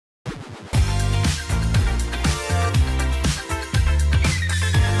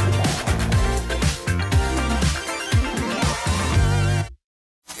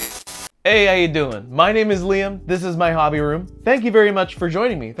Hey, how you doing? My name is Liam, this is my hobby room. Thank you very much for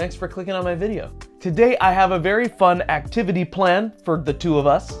joining me. Thanks for clicking on my video. Today I have a very fun activity planned for the two of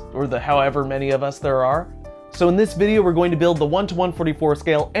us, or the however many of us there are. So in this video we're going to build the 1:144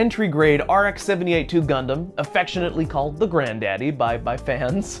 scale entry grade RX-78-2 Gundam, affectionately called the Granddaddy by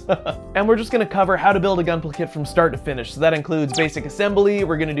fans. And we're just going to cover how to build a Gunpla kit from start to finish. So that includes basic assembly,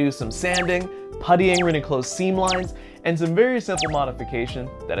 we're going to do some sanding, puttying, we're going to close seam lines, and some very simple modification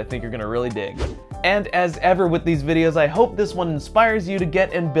that I think you're going to really dig. And as ever with these videos, I hope this one inspires you to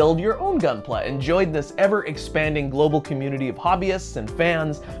get and build your own Gunpla and join this ever-expanding global community of hobbyists and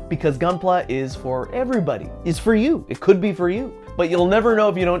fans, because Gunpla is for everybody. It's for you. It could be for you. But you'll never know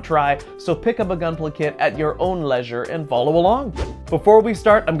if you don't try, so pick up a Gunpla kit at your own leisure and follow along. Before we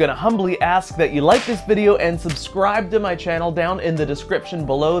start, I'm gonna humbly ask that you like this video and subscribe to my channel down in the description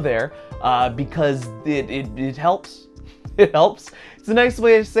below there, because it helps. It helps. It's a nice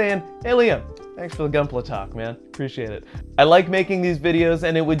way of saying, hey Liam, thanks for the Gunpla talk, man. Appreciate it. I like making these videos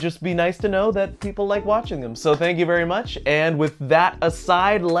and it would just be nice to know that people like watching them. So thank you very much. And with that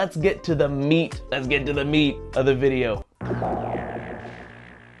aside, let's get to the meat. Let's get to the meat of the video.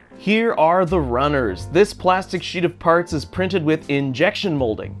 Here are the runners. This plastic sheet of parts is printed with injection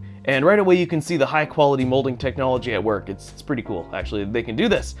molding. And right away you can see the high quality molding technology at work. It's pretty cool, actually, they can do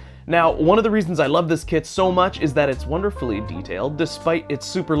this. Now, one of the reasons I love this kit so much is that it's wonderfully detailed despite its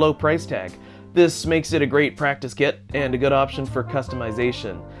super low price tag. This makes it a great practice kit and a good option for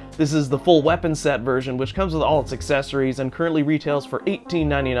customization. This is the full weapon set version, which comes with all its accessories and currently retails for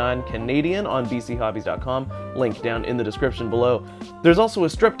 $18.99 Canadian on bchobbies.com, link down in the description below. There's also a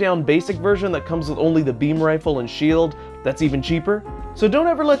stripped down basic version that comes with only the beam rifle and shield, that's even cheaper. So don't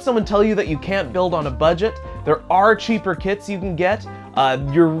ever let someone tell you that you can't build on a budget. There are cheaper kits you can get.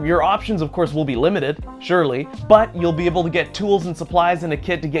 Your options, of course, will be limited, surely, but you'll be able to get tools and supplies in a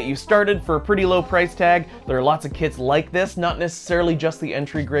kit to get you started for a pretty low price tag. There are lots of kits like this, not necessarily just the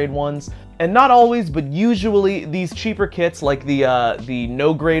entry grade ones. And not always, but usually these cheaper kits, like the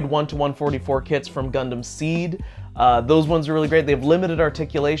no grade 1:144 kits from Gundam Seed, those ones are really great. They have limited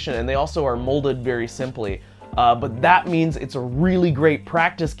articulation and they also are molded very simply. But that means it's a really great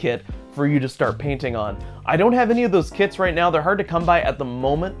practice kit for you to start painting on. I don't have any of those kits right now. They're hard to come by at the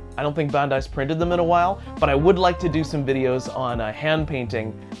moment. I don't think Bandai's printed them in a while, but I would like to do some videos on hand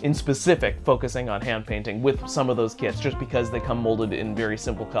painting in specific, focusing on hand painting with some of those kits, just because they come molded in very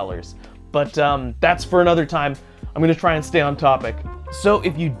simple colors. But that's for another time. I'm gonna try and stay on topic. So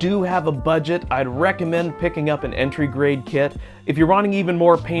if you do have a budget, I'd recommend picking up an entry grade kit. If you're wanting even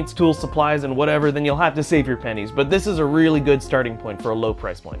more paints, tools, supplies, and whatever, then you'll have to save your pennies, but this is a really good starting point for a low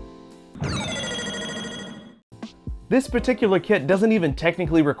price point. This particular kit doesn't even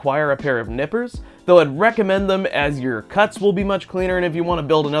technically require a pair of nippers, though I'd recommend them as your cuts will be much cleaner, and if you want to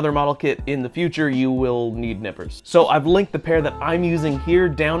build another model kit in the future, you will need nippers. So I've linked the pair that I'm using here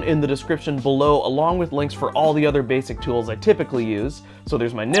down in the description below, along with links for all the other basic tools I typically use. So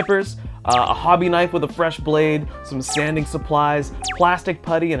there's my nippers, a hobby knife with a fresh blade, some sanding supplies, plastic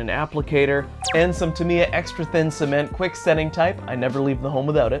putty and an applicator, and some Tamiya extra thin cement quick setting type. I never leave the home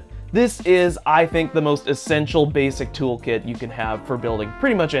without it. This is, I think, the most essential basic toolkit you can have for building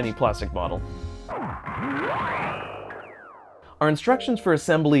pretty much any plastic model. Our instructions for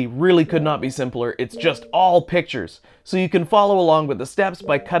assembly really could not be simpler. It's just all pictures. So you can follow along with the steps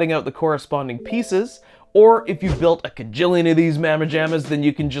by cutting out the corresponding pieces, or if you've built a kajillion of these mamma jammas, then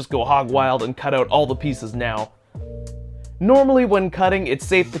you can just go hog wild and cut out all the pieces now. Normally when cutting, it's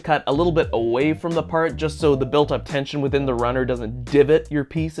safe to cut a little bit away from the part just so the built-up tension within the runner doesn't divot your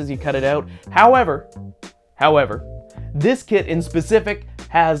piece as you cut it out. However, this kit in specific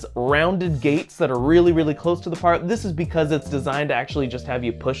has rounded gates that are really close to the part. This is because it's designed to actually just have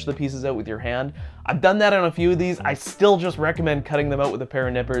you push the pieces out with your hand. I've done that on a few of these. I still just recommend cutting them out with a pair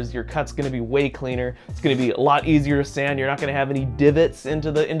of nippers. Your cut's gonna be way cleaner. It's gonna be a lot easier to sand. You're not gonna have any divots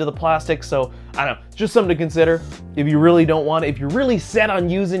into the plastic. So I don't know, just something to consider. If you really don't want it, if you're really set on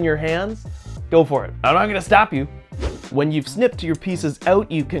using your hands, go for it. I'm not gonna stop you. When you've snipped your pieces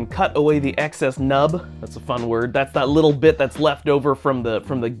out, you can cut away the excess nub. That's a fun word. That's that little bit that's left over from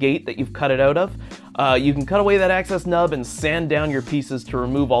the gate that you've cut it out of. You can cut away that excess nub and sand down your pieces to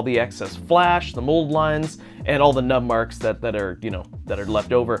remove all the excess flash, the mold lines, and all the nub marks that are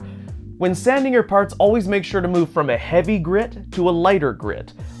left over. When sanding your parts, always make sure to move from a heavy grit to a lighter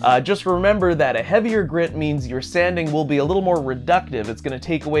grit. Just remember that a heavier grit means your sanding will be a little more reductive. It's going to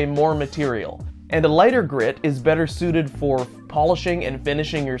take away more material. And a lighter grit is better suited for polishing and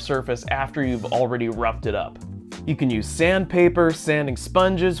finishing your surface after you've already roughed it up. You can use sandpaper, sanding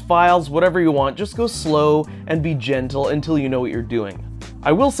sponges, files, whatever you want. Just go slow and be gentle until you know what you're doing.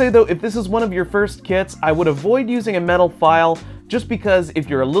 I will say though, if this is one of your first kits, I would avoid using a metal file, just because if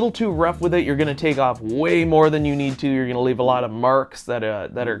you're a little too rough with it, you're going to take off way more than you need to. You're going to leave a lot of marks that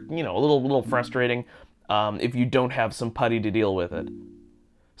are, you know, a little frustrating if you don't have some putty to deal with it.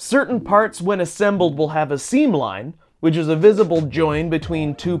 Certain parts, when assembled, will have a seam line, which is a visible join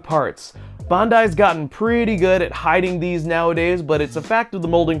between two parts. Bandai's gotten pretty good at hiding these nowadays, but it's a fact of the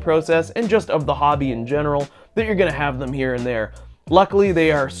molding process and just of the hobby in general that you're going to have them here and there. Luckily,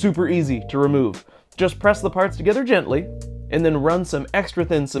 they are super easy to remove. Just press the parts together gently, and then run some extra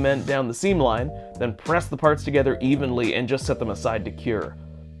thin cement down the seam line, then press the parts together evenly and just set them aside to cure.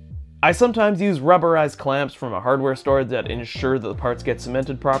 I sometimes use rubberized clamps from a hardware store that ensure that the parts get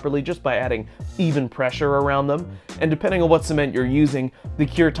cemented properly just by adding even pressure around them, and depending on what cement you're using, the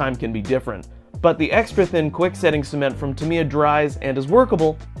cure time can be different. But the extra thin quick setting cement from Tamiya dries and is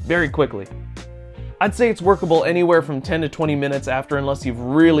workable very quickly. I'd say it's workable anywhere from 10 to 20 minutes after, unless you've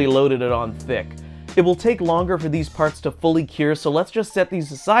really loaded it on thick. It will take longer for these parts to fully cure, so let's just set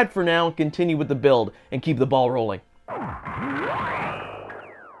these aside for now and continue with the build and keep the ball rolling.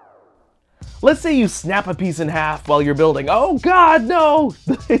 Let's say you snap a piece in half while you're building. Oh God, no!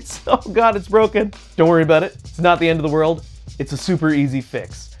 Oh God, it's broken. Don't worry about it. It's not the end of the world. It's a super easy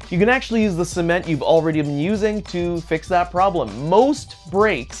fix. You can actually use the cement you've already been using to fix that problem. Most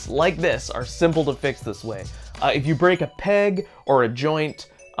breaks like this are simple to fix this way. If you break a peg or a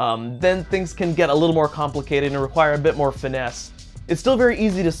joint, then things can get a little more complicated and require a bit more finesse. It's still very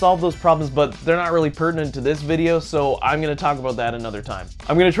easy to solve those problems, but they're not really pertinent to this video, so I'm going to talk about that another time.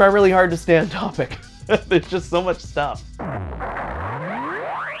 I'm going to try really hard to stay on topic. There's just so much stuff.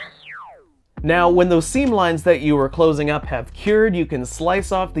 Now, when those seam lines that you were closing up have cured, you can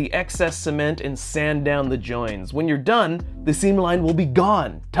slice off the excess cement and sand down the joins. When you're done, the seam line will be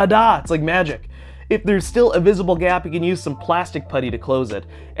gone. Ta-da! It's like magic. If there's still a visible gap, you can use some plastic putty to close it.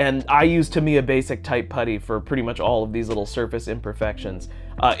 And I use Tamiya basic type putty for pretty much all of these little surface imperfections.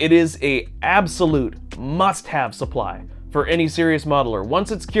 It is a absolute must-have supply for any serious modeler.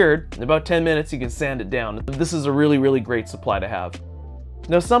 Once it's cured, in about 10 minutes you can sand it down. This is a really, really great supply to have.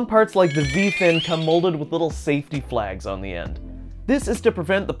 Now, some parts like the V-fin come molded with little safety flags on the end. This is to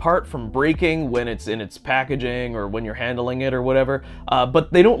prevent the part from breaking when it's in its packaging or when you're handling it or whatever,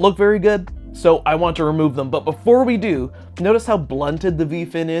 but they don't look very good, so I want to remove them. But before we do, notice how blunted the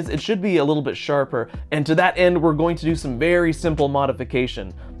V-fin is? It should be a little bit sharper, and to that end we're going to do some very simple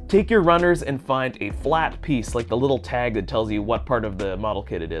modification. Take your runners and find a flat piece, like the little tag that tells you what part of the model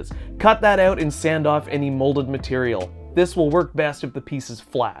kit it is. Cut that out and sand off any molded material. This will work best if the piece is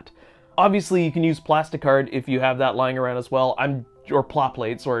flat. Obviously you can use plastic card if you have that lying around as well. Or plot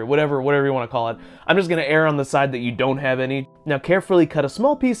plate, sorry, whatever you want to call it. I'm just going to err on the side that you don't have any. Now carefully cut a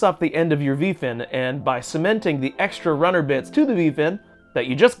small piece off the end of your V-fin, and by cementing the extra runner bits to the V-fin that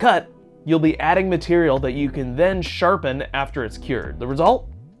you just cut, you'll be adding material that you can then sharpen after it's cured. The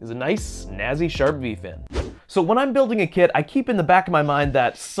result is a nice, snazzy, sharp V-fin. So when I'm building a kit, I keep in the back of my mind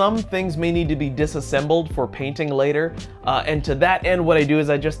that some things may need to be disassembled for painting later, and to that end what I do is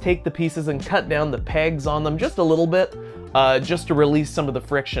I just take the pieces and cut down the pegs on them just a little bit, just to release some of the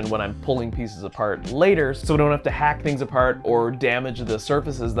friction when I'm pulling pieces apart later, so I don't have to hack things apart or damage the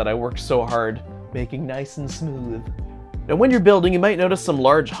surfaces that I worked so hard making nice and smooth. Now when you're building, you might notice some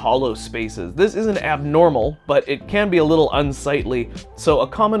large hollow spaces. This isn't abnormal, but it can be a little unsightly, so a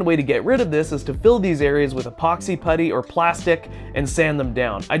common way to get rid of this is to fill these areas with epoxy putty or plastic and sand them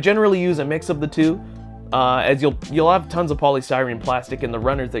down. I generally use a mix of the two, as you'll have tons of polystyrene plastic in the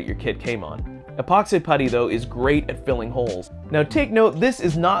runners that your kit came on. Epoxy putty, though, is great at filling holes. Now take note, this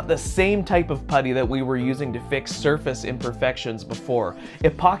is not the same type of putty that we were using to fix surface imperfections before.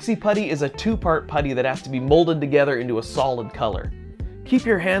 Epoxy putty is a two-part putty that has to be molded together into a solid color. Keep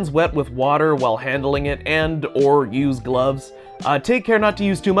your hands wet with water while handling it and/or use gloves. Take care not to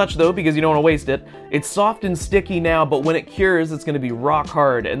use too much though, because you don't want to waste it. It's soft and sticky now, but when it cures, it's going to be rock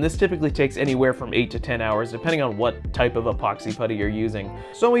hard, and this typically takes anywhere from 8 to 10 hours, depending on what type of epoxy putty you're using.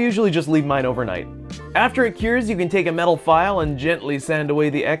 So I usually just leave mine overnight. After it cures, you can take a metal file and gently sand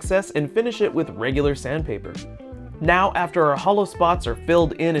away the excess and finish it with regular sandpaper. Now, after our hollow spots are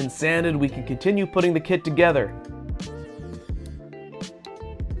filled in and sanded, we can continue putting the kit together.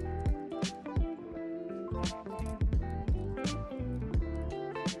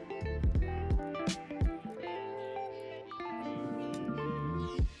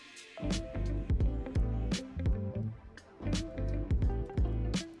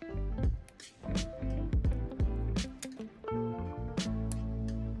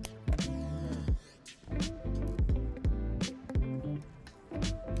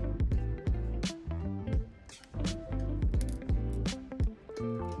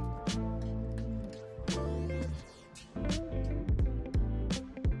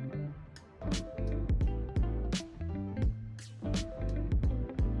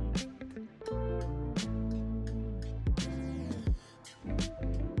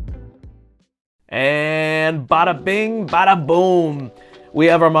 And bada bing, bada boom. We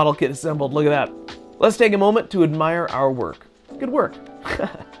have our model kit assembled, look at that. Let's take a moment to admire our work. Good work.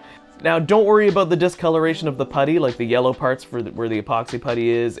 Now, don't worry about the discoloration of the putty, like the yellow parts for where the epoxy putty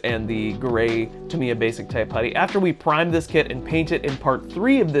is and the gray Tamiya basic type putty. After we prime this kit and paint it in part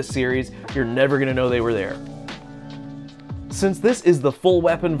 3 of this series, you're never gonna know they were there. Since this is the full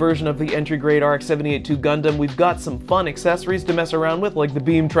weapon version of the entry-grade RX-78-2 Gundam, we've got some fun accessories to mess around with, like the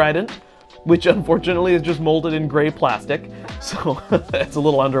beam trident, which unfortunately is just molded in gray plastic, so it's a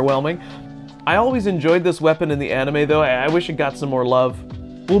little underwhelming. I always enjoyed this weapon in the anime though, I wish it got some more love.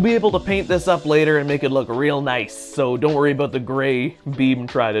 We'll be able to paint this up later and make it look real nice, so don't worry about the gray beam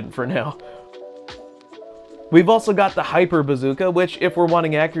trident for now. We've also got the Hyper Bazooka, which, if we're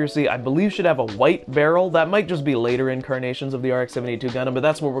wanting accuracy, I believe should have a white barrel. That might just be later incarnations of the RX-78-2 Gundam, but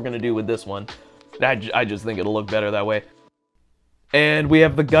that's what we're going to do with this one. I just think it'll look better that way. And we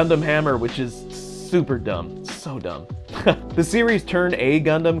have the Gundam Hammer, which is super dumb. So dumb. The series Turn A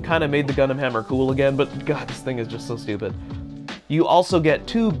Gundam kind of made the Gundam Hammer cool again, but god, this thing is just so stupid. You also get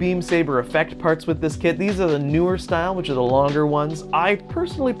 2 Beam Saber effect parts with this kit. These are the newer style, which are the longer ones. I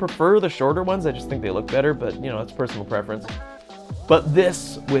personally prefer the shorter ones, I just think they look better, but you know, it's personal preference. But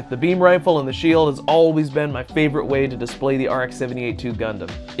this, with the beam rifle and the shield, has always been my favorite way to display the RX-78-2 Gundam.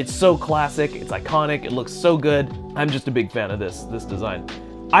 It's so classic, it's iconic, it looks so good. I'm just a big fan of this design.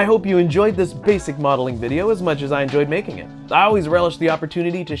 I hope you enjoyed this basic modeling video as much as I enjoyed making it. I always relish the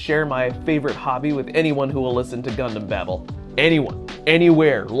opportunity to share my favorite hobby with anyone who will listen to Gundam Babble. Anyone,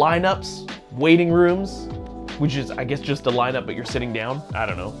 anywhere, lineups, waiting rooms, which is, I guess, just a lineup, but you're sitting down. I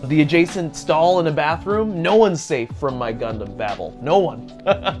don't know. The adjacent stall in a bathroom. No one's safe from my Gundam babble. No one.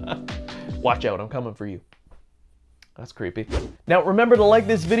 Watch out, I'm coming for you. That's creepy. Now, remember to like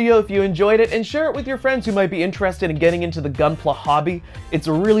this video if you enjoyed it, and share it with your friends who might be interested in getting into the Gunpla hobby. It's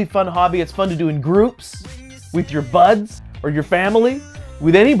a really fun hobby. It's fun to do in groups, with your buds, or your family,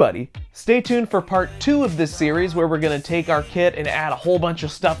 with anybody. Stay tuned for part 2 of this series, where we're gonna take our kit and add a whole bunch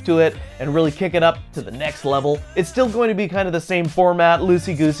of stuff to it and really kick it up to the next level. It's still going to be kind of the same format,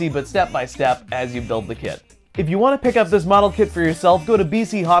 loosey-goosey, but step by step as you build the kit. If you want to pick up this model kit for yourself, go to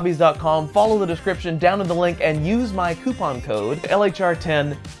bchobbies.com, follow the description down in the link, and use my coupon code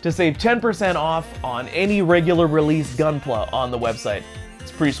LHR10 to save 10% off on any regular release Gunpla on the website.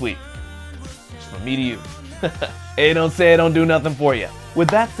 It's pretty sweet. It's from me to you. Hey, don't say I don't do nothing for you. With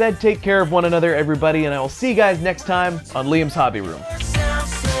that said, take care of one another, everybody, and I will see you guys next time on Liam's Hobby Room.